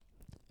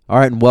All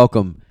right, and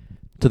welcome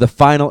to the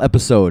final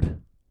episode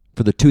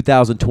for the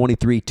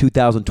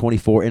 2023-2024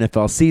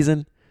 NFL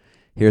season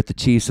here at the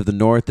Chiefs of the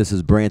North. This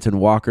is Branton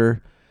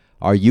Walker.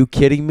 Are you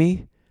kidding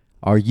me?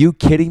 Are you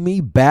kidding me?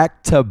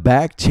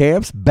 Back-to-back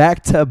champs,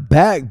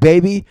 back-to-back,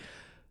 baby.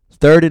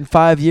 Third in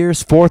 5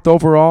 years, fourth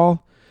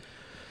overall.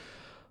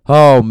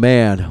 Oh,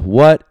 man,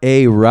 what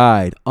a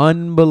ride.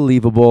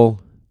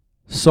 Unbelievable.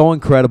 So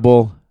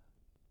incredible.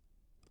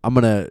 I'm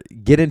going to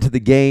get into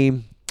the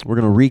game. We're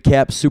going to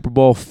recap Super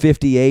Bowl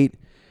 58,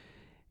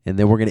 and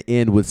then we're going to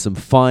end with some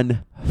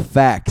fun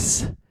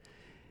facts.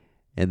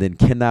 And then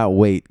cannot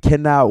wait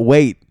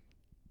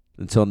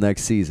until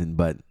next season,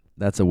 but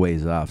that's a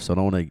ways off, so I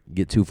don't want to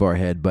get too far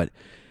ahead. But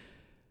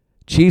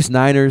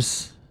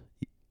Chiefs-Niners,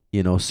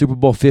 Super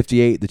Bowl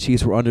 58, the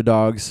Chiefs were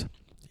underdogs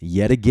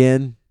yet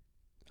again.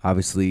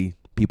 Obviously,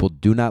 people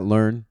do not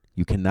learn.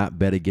 You cannot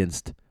bet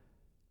against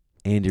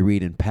Andy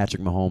Reid and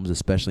Patrick Mahomes,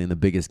 especially in the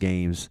biggest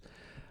games.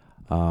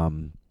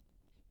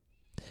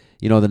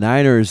 The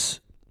Niners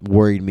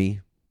worried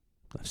me.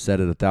 I've said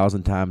it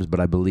 1,000 times, but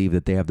I believe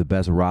that they have the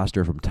best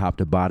roster from top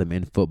to bottom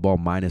in football,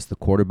 minus the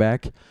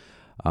quarterback.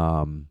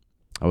 I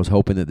was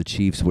hoping that the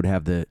Chiefs would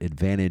have the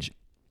advantage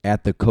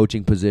at the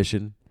coaching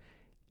position,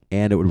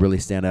 and it would really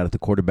stand out at the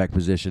quarterback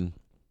position.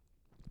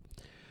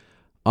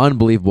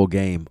 Unbelievable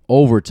game.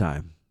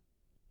 Overtime.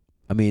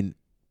 I mean,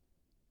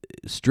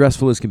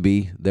 stressful as can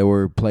be. There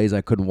were plays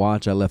I couldn't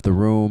watch. I left the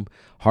room,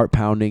 heart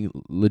pounding,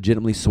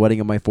 legitimately sweating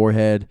on my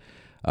forehead.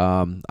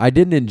 I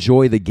didn't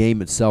enjoy the game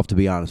itself, to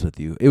be honest with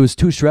you. It was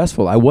too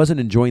stressful. I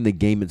wasn't enjoying the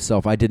game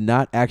itself. I did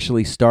not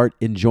actually start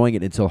enjoying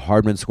it until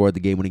Hardman scored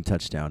the game-winning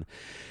touchdown.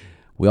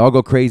 We all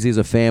go crazy as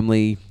a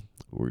family.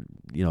 We're,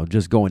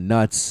 just going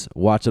nuts,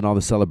 watching all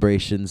the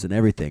celebrations and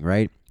everything,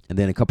 right? And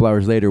then a couple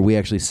hours later, we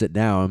actually sit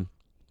down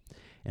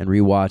and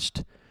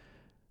rewatched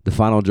the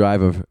final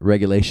drive of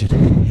regulation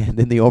and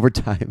then the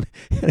overtime.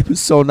 And it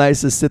was so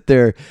nice to sit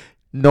there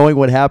knowing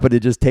what happened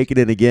and just take it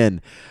in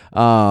again.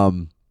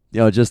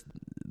 Just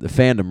the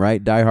fandom,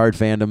 right? Die-hard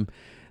fandom,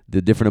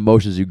 the different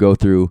emotions you go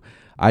through.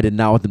 I did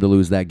not want them to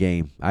lose that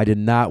game.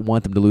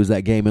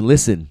 And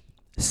listen,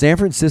 San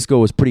Francisco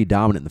was pretty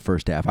dominant in the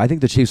first half. I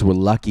think the Chiefs were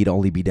lucky to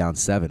only be down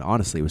 7.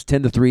 Honestly, it was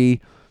 10-3,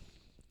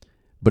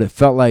 but it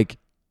felt like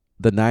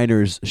the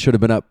Niners should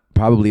have been up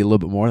probably a little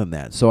bit more than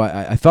that. So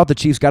I felt the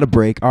Chiefs got a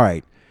break. All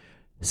right,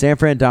 San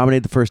Fran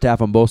dominated the first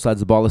half on both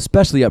sides of the ball,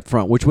 especially up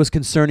front, which was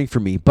concerning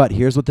for me. But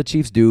here's what the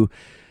Chiefs do.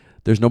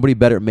 There's nobody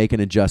better at making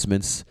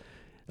adjustments.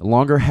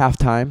 Longer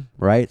halftime,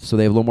 right? So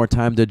they have a little more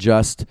time to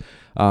adjust.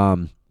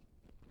 All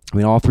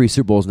 3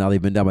 Super Bowls now,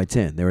 they've been down by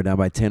 10. They were down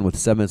by 10 with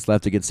 7 minutes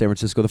left against San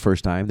Francisco the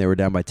first time. They were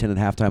down by 10 at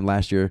halftime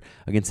last year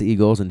against the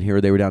Eagles, and here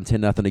they were down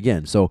 10-0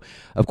 again. So,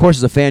 of course,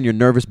 as a fan, you're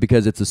nervous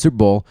because it's a Super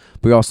Bowl,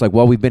 but you're also like,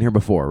 well, we've been here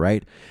before,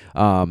 right?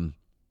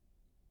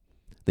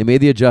 They made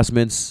the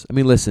adjustments. I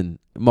mean, listen,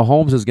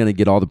 Mahomes is going to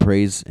get all the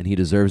praise, and he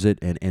deserves it,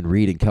 and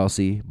Reed and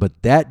Kelsey,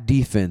 but that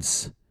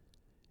defense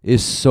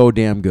is so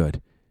damn good.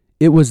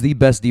 It was the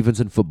best defense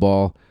in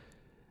football.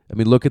 I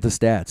mean, look at the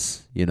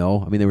stats,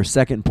 They were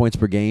second in points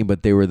per game,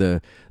 but they're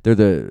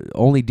the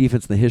only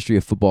defense in the history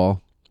of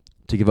football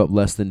to give up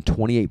less than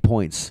 28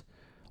 points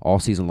all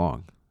season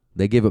long.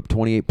 They gave up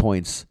 28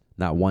 points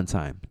not one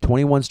time.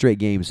 21 straight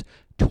games,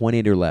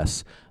 28 or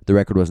less. The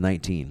record was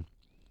 19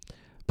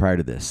 prior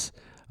to this.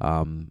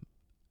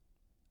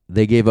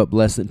 They gave up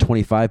less than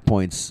 25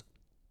 points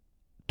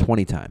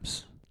 20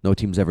 times. No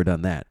team's ever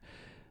done that.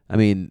 I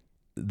mean,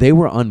 they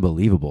were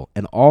unbelievable.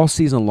 And all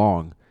season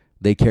long,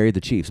 they carried the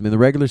Chiefs. I mean, the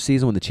regular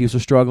season, when the Chiefs were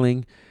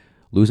struggling,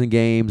 losing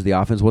games, the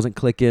offense wasn't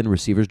clicking,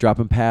 receivers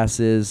dropping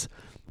passes,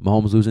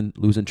 Mahomes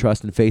losing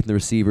trust and faith in the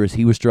receivers.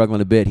 He was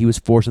struggling a bit. He was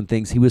forcing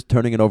things. He was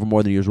turning it over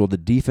more than usual. The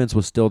defense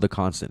was still the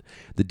constant.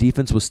 The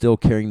defense was still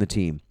carrying the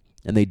team.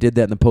 And they did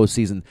that in the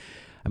postseason.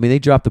 I mean, they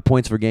dropped the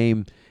points per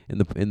game in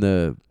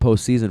the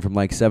postseason from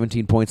like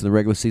 17 points in the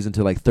regular season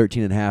to like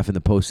 13.5 in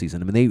the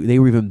postseason. I mean, they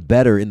were even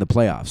better in the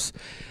playoffs.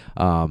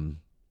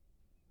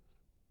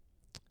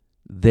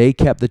 They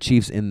kept the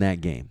Chiefs in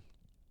that game.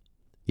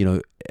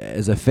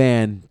 As a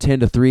fan,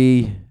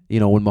 10-3,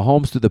 when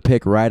Mahomes threw the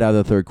pick right out of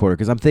the third quarter,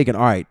 because I'm thinking,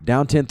 all right,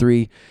 down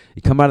 10-3,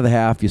 you come out of the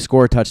half, you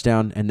score a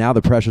touchdown, and now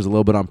the pressure's a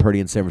little bit on Purdy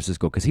in San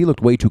Francisco because he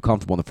looked way too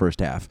comfortable in the first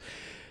half.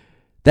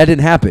 That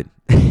didn't happen.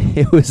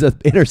 It was an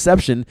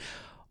interception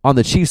on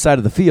the Chiefs side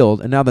of the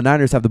field, and now the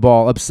Niners have the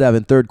ball up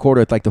 7, third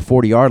quarter at like the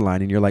 40-yard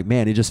line, and you're like,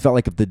 man, it just felt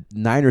like if the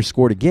Niners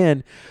scored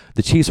again,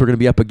 the Chiefs were going to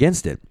be up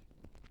against it.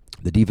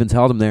 The defense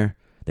held them there.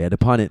 They had to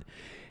punt it,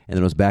 and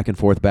then it was back and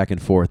forth.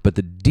 But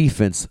the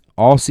defense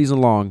all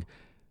season long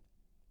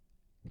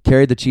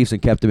carried the Chiefs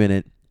and kept them in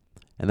it,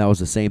 and that was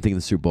the same thing in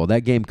the Super Bowl.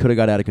 That game could have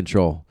got out of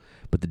control,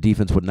 but the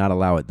defense would not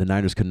allow it. The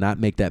Niners could not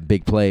make that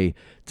big play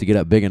to get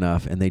up big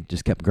enough, and they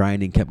just kept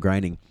grinding.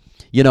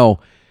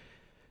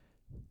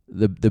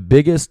 The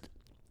biggest,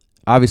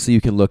 obviously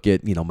you can look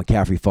at,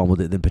 McCaffrey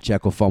fumbled it, then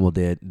Pacheco fumbled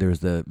it.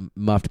 There's the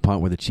muffed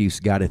punt where the Chiefs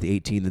got it at the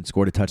 18 and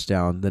scored a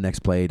touchdown the next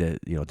play to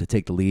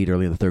take the lead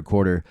early in the third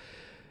quarter.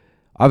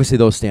 Obviously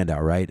those stand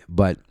out, right?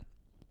 But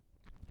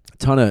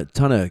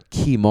ton of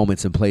key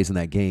moments and plays in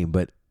that game.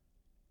 But,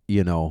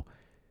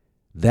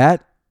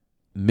 that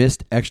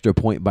missed extra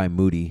point by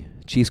Moody.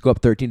 Chiefs go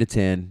up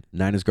 13-10.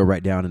 Niners go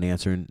right down and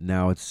answer. And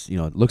now it's,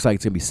 it looks like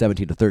it's going to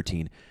be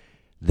 17-13.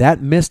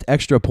 That missed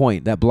extra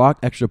point, that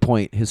blocked extra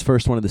point, his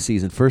first one of the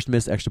season, first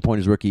missed extra point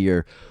his rookie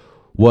year,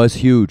 was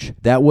huge.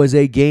 That was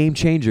a game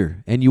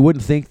changer. And you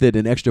wouldn't think that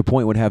an extra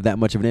point would have that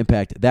much of an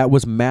impact. That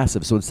was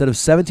massive. So instead of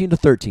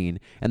 17-13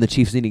 and the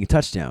Chiefs needing a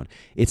touchdown,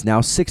 it's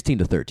now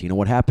 16-13. And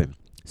what happened?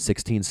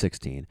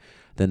 16-16.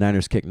 The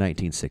Niners kicked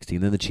 19-16.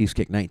 Then the Chiefs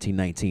kicked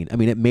 19-19. I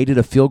mean, it made it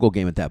a field goal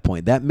game at that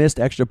point. That missed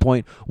extra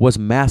point was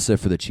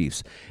massive for the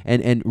Chiefs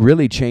and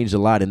really changed a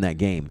lot in that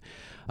game.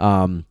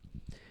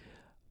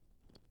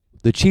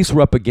 The Chiefs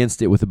were up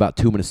against it with about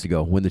 2 minutes to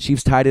go. When the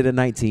Chiefs tied it at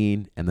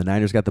 19 and the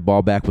Niners got the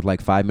ball back with like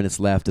 5 minutes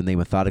left and they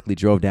methodically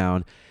drove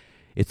down,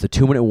 it's a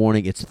 2-minute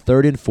warning. It's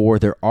 3rd and 4.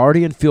 They're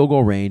already in field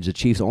goal range. The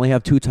Chiefs only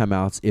have 2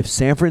 timeouts. If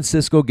San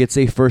Francisco gets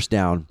a first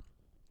down,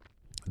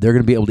 they're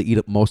going to be able to eat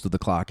up most of the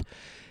clock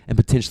and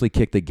potentially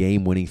kick the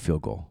game-winning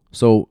field goal.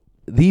 So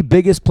the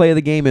biggest play of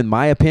the game, in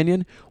my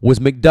opinion, was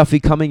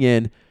McDuffie coming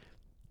in,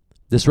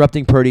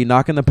 disrupting Purdy,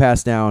 knocking the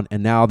pass down,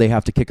 and now they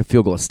have to kick a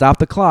field goal. Stop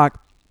the clock.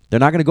 They're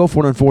not going to go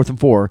for it on 4th and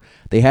 4.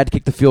 They had to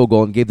kick the field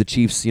goal and gave the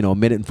Chiefs, a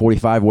minute and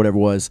 45 or whatever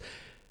it was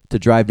to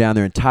drive down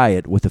there and tie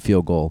it with a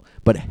field goal.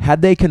 But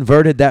had they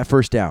converted that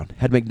first down,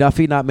 had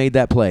McDuffie not made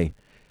that play,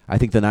 I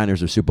think the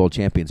Niners are Super Bowl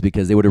champions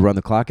because they would have run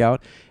the clock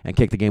out and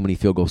kicked the game-winning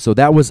field goal. So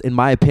that was, in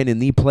my opinion,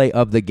 the play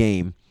of the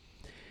game.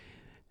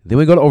 Then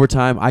we go to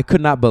overtime. I could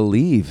not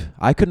believe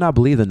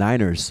the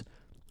Niners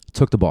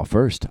took the ball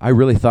first. I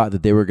really thought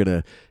that they were going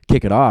to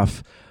kick it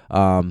off.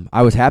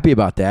 I was happy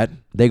about that.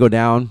 They go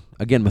down,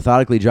 again,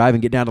 methodically drive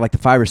and get down to like the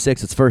 5 or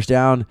 6. It's first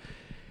down.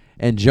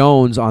 And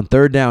Jones on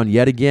 3rd down,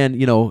 yet again,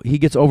 he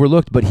gets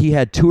overlooked, but he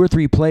had 2 or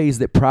 3 plays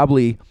that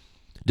probably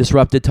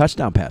disrupted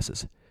touchdown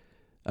passes.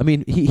 I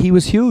mean, he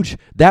was huge.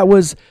 That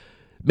was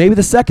maybe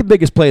the second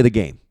biggest play of the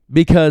game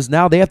because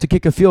now they have to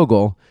kick a field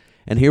goal.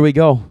 And here we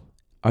go.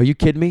 Are you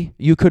kidding me?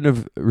 You couldn't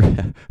have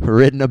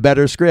written a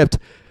better script.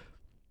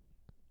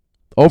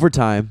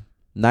 Overtime,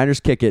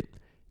 Niners kick it.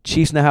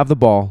 Chiefs now have the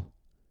ball.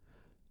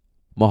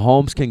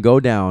 Mahomes can go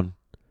down,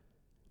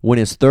 win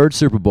his 3rd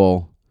Super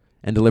Bowl,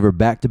 and deliver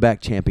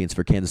back-to-back champions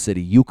for Kansas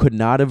City. You could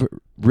not have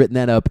written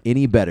that up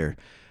any better.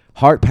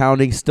 Heart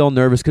pounding, still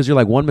nervous because you're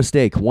like one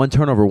mistake, one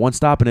turnover, one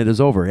stop, and it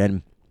is over.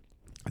 And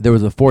there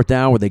was a 4th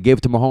down where they gave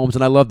it to Mahomes,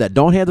 and I love that.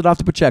 Don't hand it off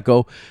to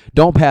Pacheco.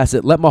 Don't pass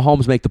it. Let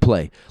Mahomes make the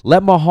play.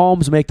 Let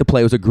Mahomes make the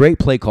play. It was a great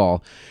play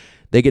call.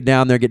 They get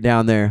down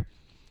there.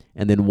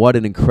 And then what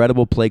an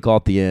incredible play call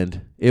at the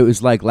end. It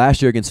was like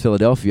last year against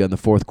Philadelphia in the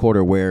 4th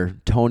quarter where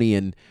Tony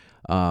and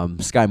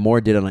Sky Moore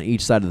did it on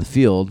each side of the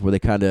field where they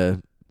kind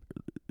of,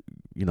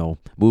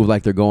 move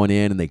like they're going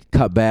in and they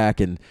cut back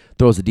and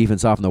throws the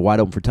defense off and they're wide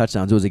open for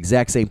touchdowns. It was the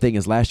exact same thing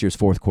as last year's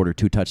 4th quarter,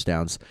 2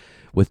 touchdowns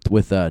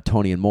with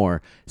Tony and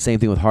Moore. Same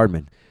thing with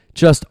Hardman.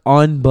 Just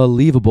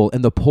unbelievable.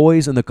 And the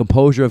poise and the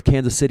composure of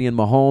Kansas City and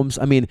Mahomes.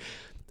 I mean,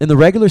 in the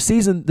regular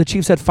season, the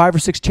Chiefs had 5 or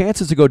 6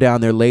 chances to go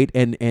down there late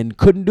and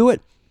couldn't do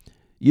it.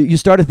 You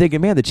started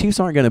thinking, man, the Chiefs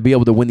aren't going to be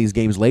able to win these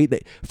games late.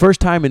 First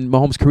time in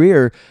Mahomes'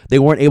 career, they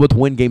weren't able to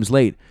win games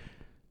late.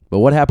 But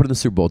what happened in the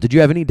Super Bowl? Did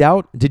you have any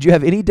doubt? Did you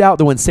have any doubt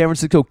that when San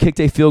Francisco kicked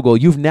a field goal,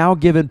 you've now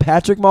given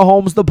Patrick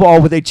Mahomes the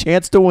ball with a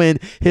chance to win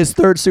his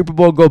 3rd Super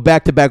Bowl, go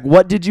back-to-back?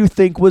 What did you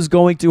think was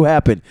going to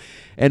happen?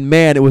 And,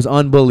 man, it was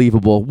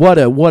unbelievable. What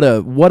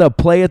a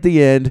play at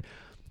the end.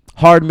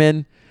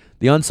 Hardman,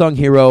 the unsung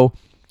hero,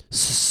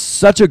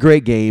 such a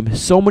great game.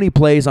 So many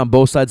plays on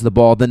both sides of the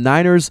ball. The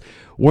Niners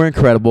were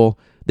incredible.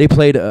 They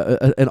played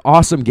an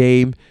awesome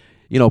game.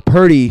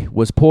 Purdy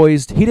was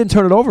poised. He didn't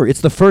turn it over. It's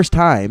the first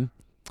time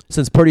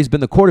since Purdy's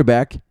been the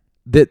quarterback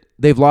that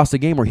they've lost a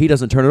game where he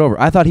doesn't turn it over.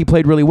 I thought he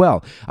played really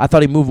well. I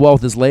thought he moved well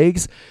with his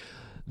legs.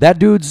 That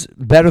dude's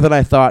better than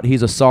I thought.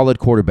 He's a solid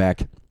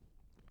quarterback.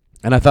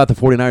 And I thought the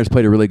 49ers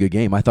played a really good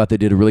game. I thought they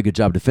did a really good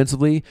job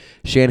defensively.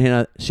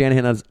 Shanahan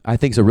I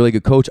think, is a really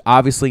good coach.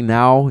 Obviously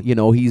now,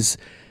 he's,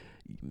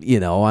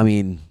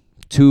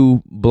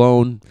 2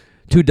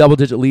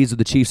 double-digit leads with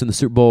the Chiefs in the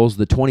Super Bowls.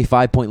 The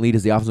 25-point lead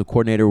as the offensive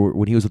coordinator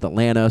when he was with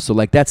Atlanta. So,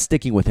 that's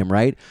sticking with him,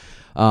 right?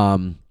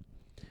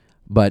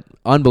 But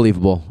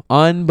unbelievable.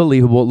 It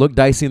looked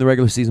dicey in the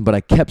regular season, but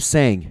I kept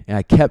saying,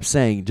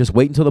 just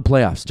wait until the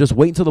playoffs. Just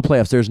wait until the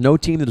playoffs. There's no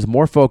team that is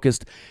more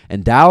focused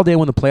and dialed in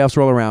when the playoffs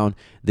roll around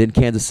than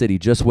Kansas City.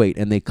 Just wait.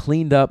 And they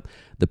cleaned up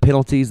the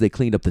penalties. They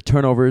cleaned up the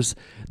turnovers.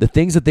 The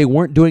things that they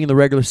weren't doing in the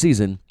regular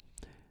season,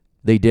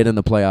 they did in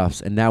the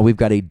playoffs. And now we've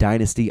got a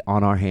dynasty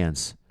on our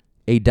hands.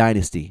 What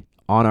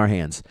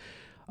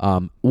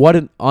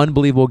an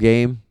unbelievable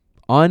game.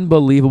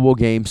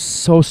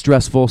 So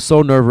stressful,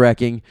 so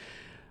nerve-wracking.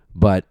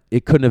 But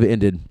it couldn't have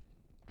ended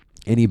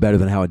any better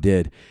than how it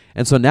did.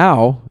 And so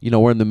now,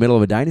 we're in the middle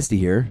of a dynasty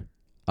here,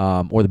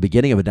 or the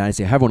beginning of a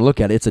dynasty. However you want to look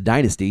at it, it's a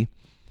dynasty.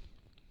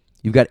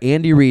 You've got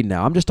Andy Reid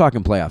now. I'm just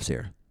talking playoffs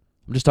here.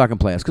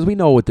 Because we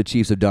know what the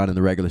Chiefs have done in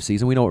the regular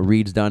season. We know what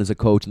Reid's done as a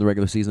coach in the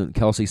regular season,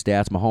 Kelsey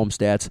stats, Mahomes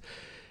stats.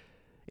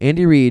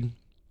 Andy Reid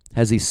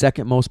has the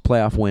second most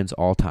playoff wins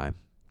all time,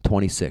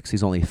 26.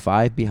 He's only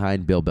 5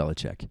 behind Bill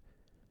Belichick.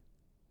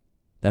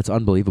 That's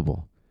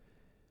unbelievable.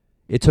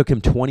 It took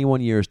him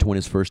 21 years to win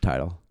his first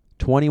title.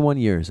 21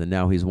 years, and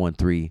now he's won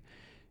 3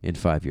 in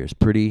 5 years.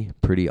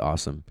 Pretty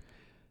awesome.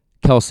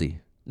 Kelsey.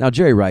 Now,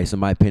 Jerry Rice, in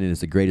my opinion,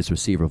 is the greatest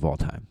receiver of all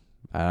time.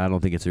 I don't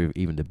think it's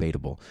even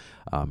debatable.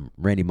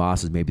 Randy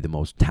Moss is maybe the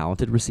most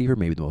talented receiver,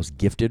 maybe the most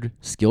gifted,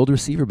 skilled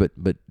receiver,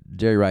 but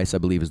Jerry Rice, I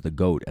believe, is the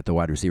GOAT at the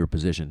wide receiver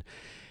position.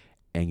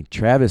 And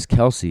Travis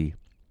Kelsey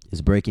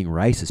is breaking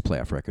Rice's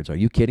playoff records. Are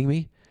you kidding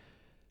me?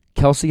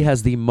 Kelsey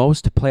has the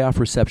most playoff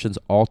receptions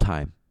all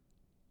time.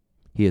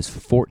 He is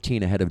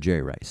 14 ahead of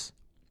Jerry Rice.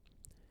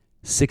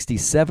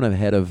 67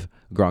 ahead of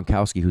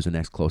Gronkowski, who's the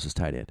next closest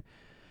tight end.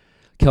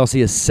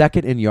 Kelsey is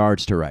second in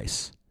yards to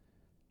Rice.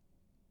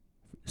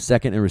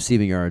 Second in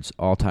receiving yards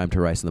all time to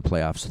Rice in the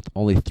playoffs,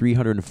 only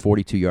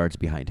 342 yards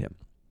behind him.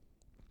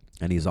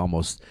 And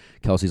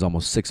Kelsey's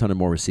almost 600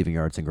 more receiving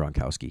yards than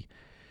Gronkowski.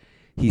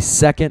 He's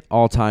second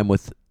all time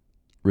with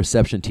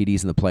reception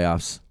TDs in the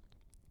playoffs.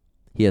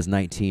 He has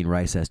 19,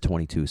 Rice has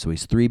 22. So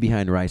he's 3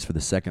 behind Rice for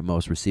the second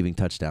most receiving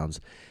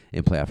touchdowns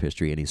in playoff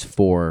history, and he's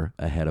 4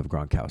 ahead of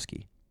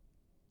Gronkowski.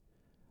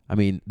 I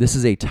mean, this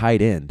is a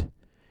tight end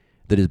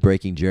that is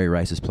breaking Jerry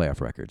Rice's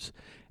playoff records.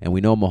 And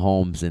we know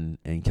Mahomes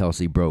and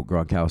Kelsey broke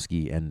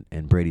Gronkowski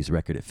and Brady's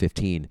record at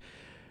 15.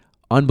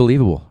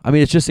 Unbelievable. I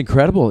mean, it's just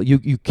incredible.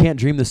 You can't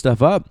dream this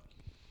stuff up.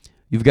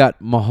 You've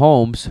got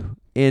Mahomes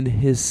in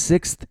his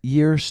 6th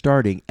year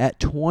starting at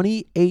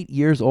 28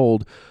 years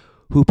old,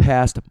 who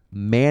passed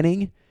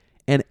Manning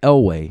and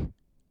Elway.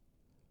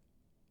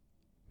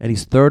 And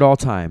he's 3rd all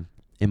time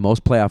in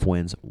most playoff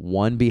wins,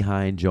 1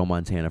 behind Joe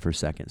Montana for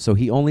second. So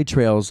he only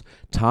trails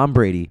Tom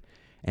Brady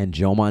and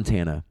Joe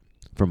Montana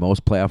for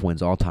most playoff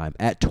wins all time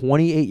at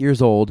 28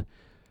 years old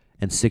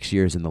and 6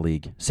 years in the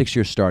league. 6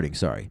 years starting,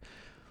 sorry.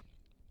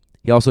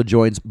 He also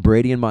joins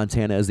Brady and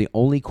Montana as the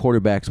only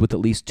quarterbacks with at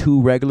least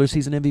 2 regular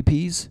season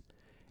MVPs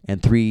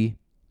and 3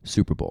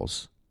 Super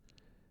Bowls.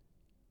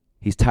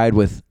 He's tied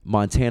with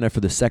Montana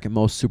for the second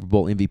most Super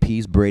Bowl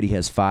MVPs. Brady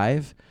has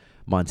 5.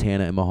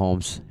 Montana and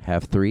Mahomes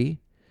have 3.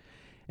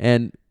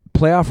 And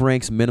playoff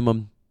ranks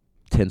minimum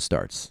 10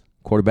 starts.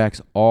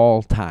 Quarterbacks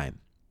all time.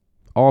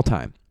 All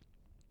time.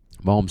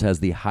 Mahomes has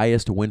the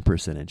highest win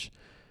percentage,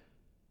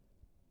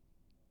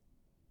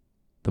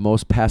 the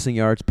most passing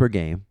yards per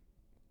game,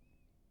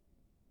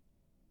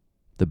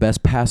 the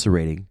best passer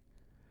rating,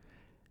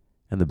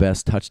 and the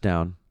best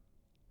touchdown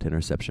to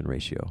interception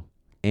ratio.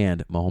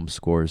 And Mahomes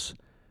scores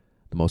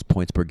the most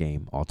points per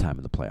game all time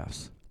in the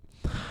playoffs.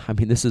 I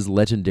mean, this is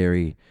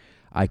legendary,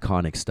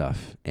 iconic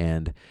stuff.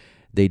 And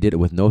they did it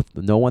with no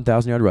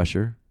 1,000-yard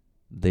rusher.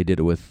 They did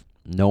it with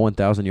no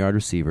 1,000-yard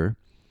receiver.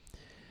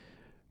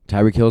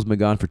 Tyreek Hill's been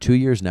gone for 2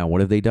 years now.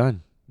 What have they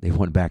done? They've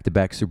won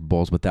back-to-back Super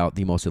Bowls without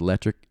the most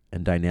electric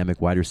and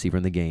dynamic wide receiver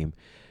in the game.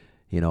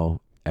 You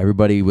know,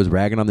 everybody was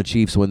ragging on the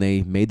Chiefs when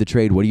they made the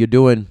trade. What are you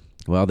doing?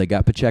 Well, they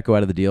got Pacheco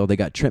out of the deal. They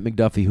got Trent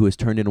McDuffie, who has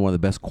turned into one of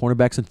the best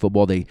cornerbacks in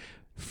football. They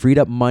freed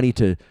up money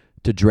to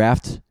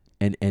draft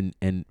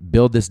and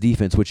build this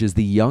defense, which is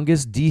the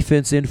youngest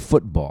defense in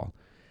football.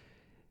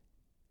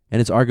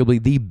 And it's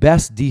arguably the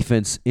best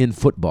defense in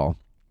football.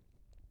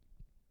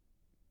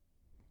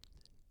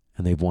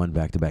 And they've won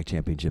back-to-back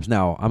championships.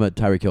 Now, I'm a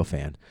Tyreek Hill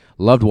fan.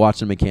 Loved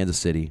watching him in Kansas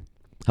City.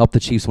 Helped the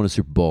Chiefs win a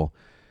Super Bowl.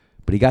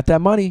 But he got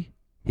that money.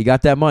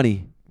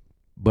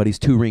 But he's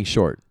 2 rings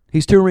short.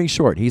 He's 2 rings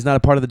short. He's not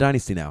a part of the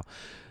dynasty now.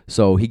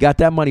 So he got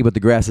that money, but the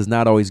grass is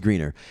not always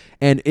greener.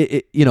 And,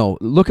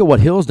 look at what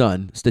Hill's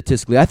done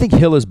statistically. I think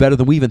Hill is better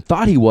than we even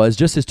thought he was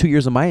just his 2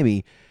 years in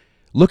Miami.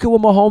 Look at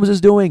what Mahomes is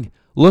doing.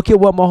 Look at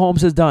what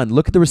Mahomes has done.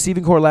 Look at the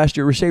receiving core last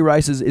year. Rashae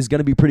Rice is going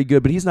to be pretty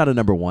good, but he's not a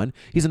number 1.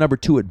 He's a number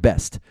 2 at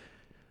best.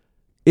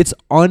 It's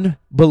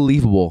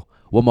unbelievable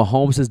what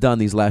Mahomes has done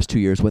these last 2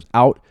 years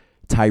without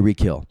Tyreek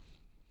Hill.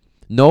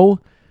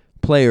 No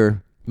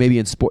player, maybe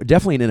in sport,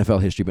 definitely in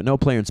NFL history, but no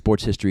player in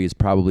sports history is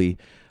probably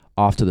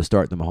off to the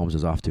start that Mahomes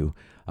is off to.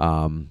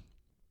 So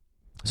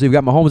you've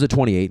got Mahomes at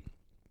 28,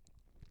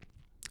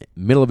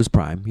 middle of his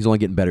prime. He's only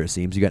getting better, it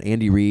seems. You got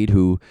Andy Reid,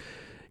 who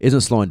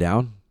isn't slowing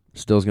down,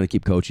 still is going to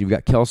keep coaching. You've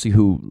got Kelsey,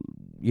 who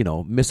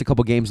missed a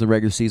couple games in the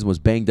regular season, was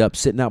banged up,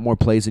 sitting out more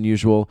plays than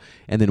usual,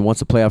 and then once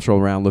the playoffs roll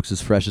around, looks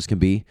as fresh as can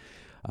be.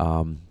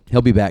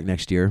 He'll be back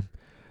next year.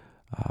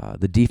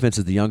 The defense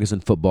is the youngest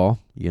in football.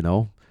 You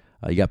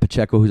got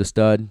Pacheco, who's a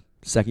stud,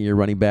 second-year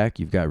running back.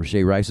 You've got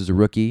Rashae Rice, who's a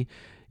rookie.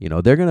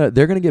 They're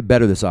gonna get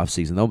better this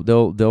offseason.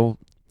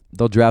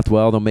 They'll draft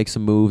well. They'll make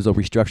some moves. They'll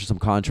restructure some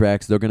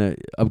contracts. They're gonna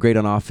upgrade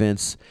on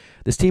offense.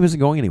 This team isn't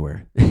going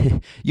anywhere.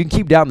 You can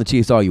keep doubting the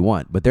Chiefs all you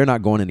want, but they're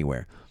not going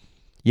anywhere.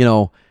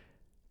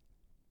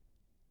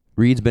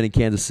 Reid's been in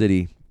Kansas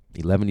City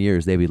 11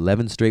 years. They have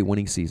 11 straight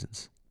winning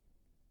seasons.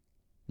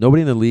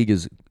 Nobody in the league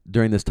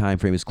during this time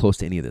frame is close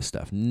to any of this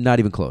stuff. Not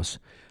even close.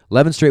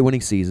 11 straight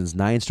winning seasons,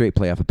 9 straight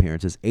playoff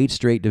appearances, 8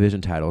 straight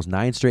division titles,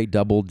 9 straight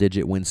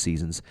double-digit win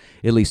seasons,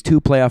 at least 2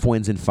 playoff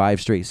wins in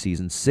 5 straight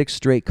seasons, 6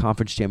 straight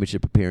conference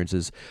championship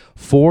appearances,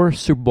 4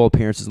 Super Bowl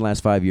appearances in the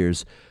last 5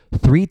 years,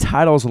 3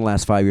 titles in the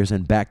last 5 years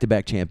and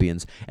back-to-back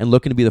champions, and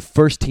looking to be the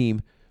first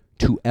team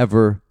to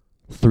ever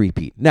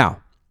three-peat.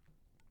 Now,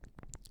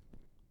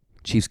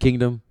 Chiefs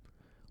Kingdom,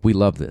 we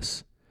love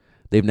this.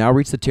 They've now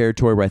reached the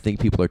territory where I think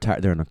people are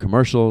tired. They're in the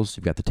commercials.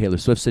 You've got the Taylor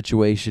Swift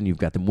situation. You've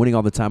got them winning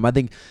all the time. I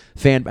think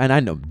and I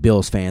know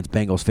Bills fans,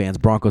 Bengals fans,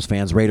 Broncos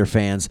fans, Raider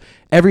fans,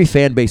 every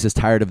fan base is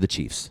tired of the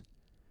Chiefs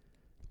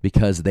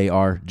because they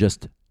are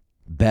just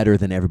better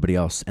than everybody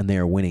else, and they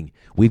are winning.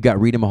 We've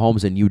got Reed and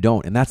Mahomes, and you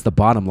don't, and that's the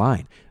bottom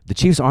line. The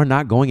Chiefs are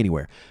not going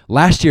anywhere.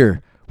 Last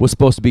year was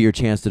supposed to be your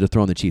chance to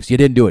dethrone the Chiefs. You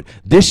didn't do it.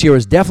 This year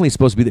is definitely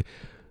supposed to be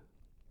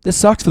This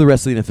sucks for the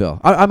rest of the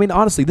NFL. I mean,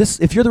 honestly,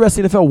 if you're the rest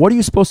of the NFL, what are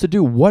you supposed to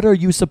do? What are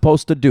you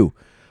supposed to do?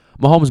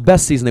 Mahomes'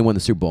 best season, they win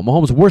the Super Bowl.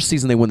 Mahomes' worst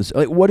season, they win the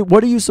Super Bowl.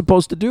 What are you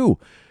supposed to do?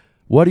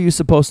 What are you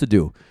supposed to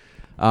do?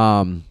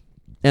 And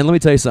let me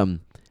tell you something.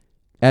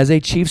 As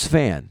a Chiefs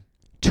fan,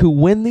 to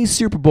win the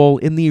Super Bowl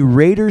in the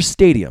Raiders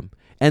Stadium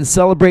and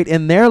celebrate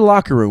in their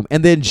locker room,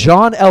 and then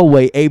John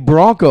Elway, a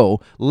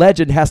Bronco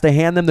legend, has to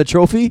hand them the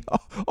trophy?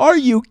 Are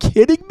you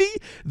kidding me?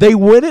 They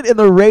win it in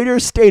the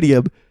Raiders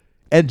Stadium,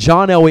 and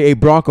John Elway, a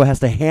Bronco, has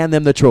to hand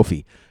them the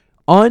trophy.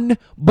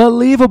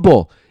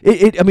 Unbelievable.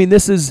 I mean,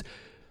 this is,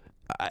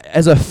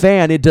 as a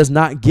fan, it does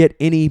not get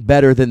any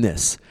better than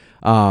this.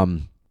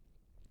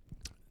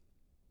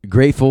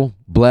 Grateful,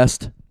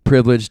 blessed,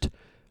 privileged.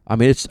 I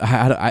mean,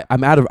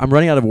 I'm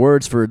running out of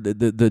words for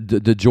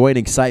the joy and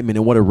excitement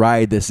and what a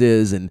ride this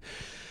is, and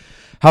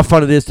how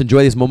fun it is to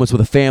enjoy these moments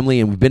with a family.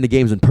 And we've been to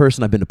games in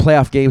person. I've been to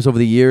playoff games over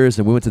the years,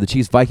 and we went to the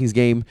Chiefs-Vikings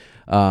game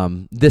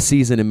this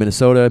season in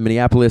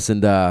Minneapolis,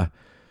 and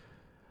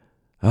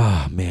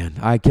oh man,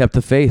 I kept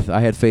the faith. I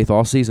had faith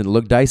all season. It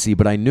looked dicey,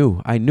 but I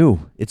knew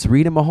it's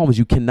Reed and Mahomes.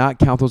 You cannot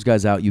count those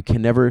guys out. You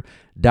can never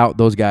doubt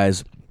those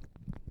guys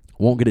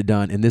won't get it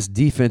done. And this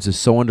defense is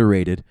so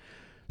underrated.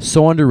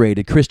 So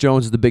underrated. Chris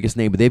Jones is the biggest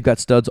name, but they've got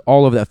studs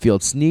all over that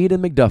field. Snead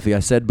and McDuffie, I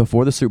said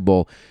before the Super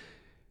Bowl,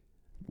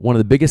 one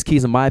of the biggest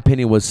keys, in my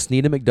opinion, was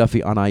Snead and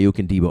McDuffie on Ayuk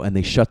and Debo, and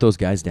they shut those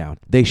guys down.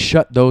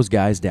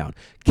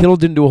 Kittle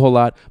didn't do a whole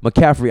lot.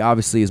 McCaffrey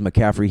obviously is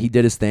McCaffrey. He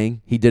did his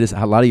thing. He did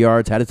a lot of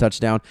yards, had a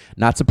touchdown.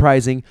 Not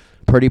surprising.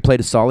 Purdy played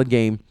a solid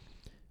game.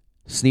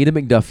 Snead and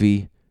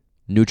McDuffie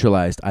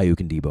neutralized Ayuk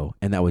and Debo,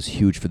 and that was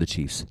huge for the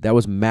Chiefs. That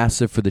was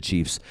massive for the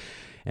Chiefs.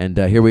 And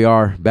here we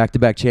are,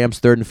 back-to-back champs,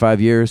 third in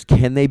 5 years.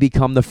 Can they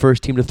become the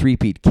first team to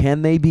three-peat?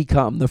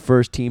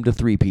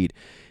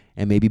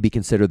 And maybe be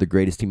considered the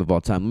greatest team of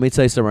all time? Let me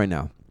tell you something right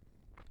now.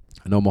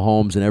 I know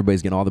Mahomes and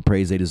everybody's getting all the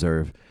praise they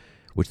deserve,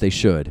 which they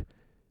should.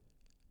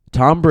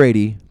 Tom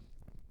Brady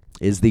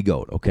is the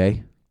GOAT,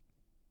 okay?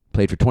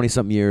 Played for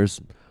 20-something years,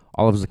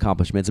 all of his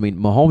accomplishments. I mean,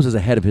 Mahomes is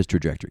ahead of his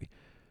trajectory.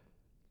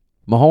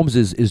 Mahomes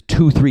is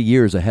 2-3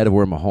 years ahead of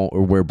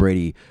where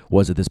Brady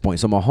was at this point.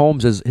 So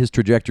Mahomes, his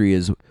trajectory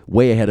is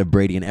way ahead of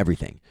Brady in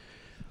everything.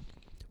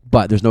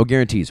 But there's no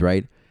guarantees,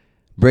 right?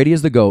 Brady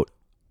is the GOAT,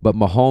 but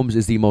Mahomes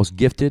is the most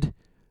gifted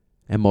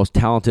and most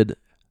talented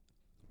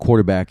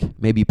quarterback,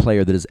 maybe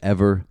player, that has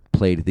ever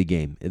played the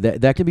game.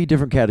 That can be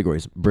different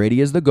categories.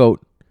 Brady is the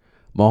GOAT.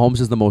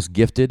 Mahomes is the most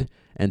gifted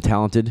and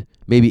talented,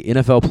 maybe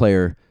NFL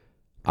player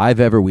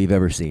we've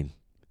ever seen.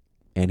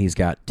 And he's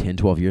got 10,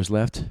 12 years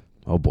left.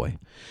 Oh, boy.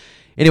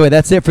 Anyway,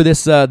 that's it for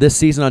this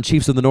season on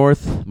Chiefs of the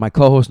North. My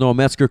co-host Noah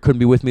Metzger couldn't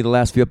be with me the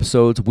last few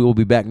episodes. We will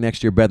be back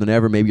next year better than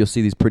ever. Maybe you'll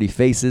see these pretty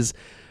faces.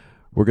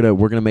 We're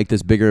gonna make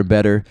this bigger and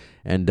better.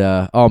 And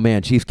oh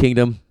man, Chiefs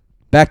Kingdom,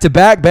 back to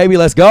back, baby.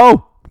 Let's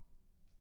go.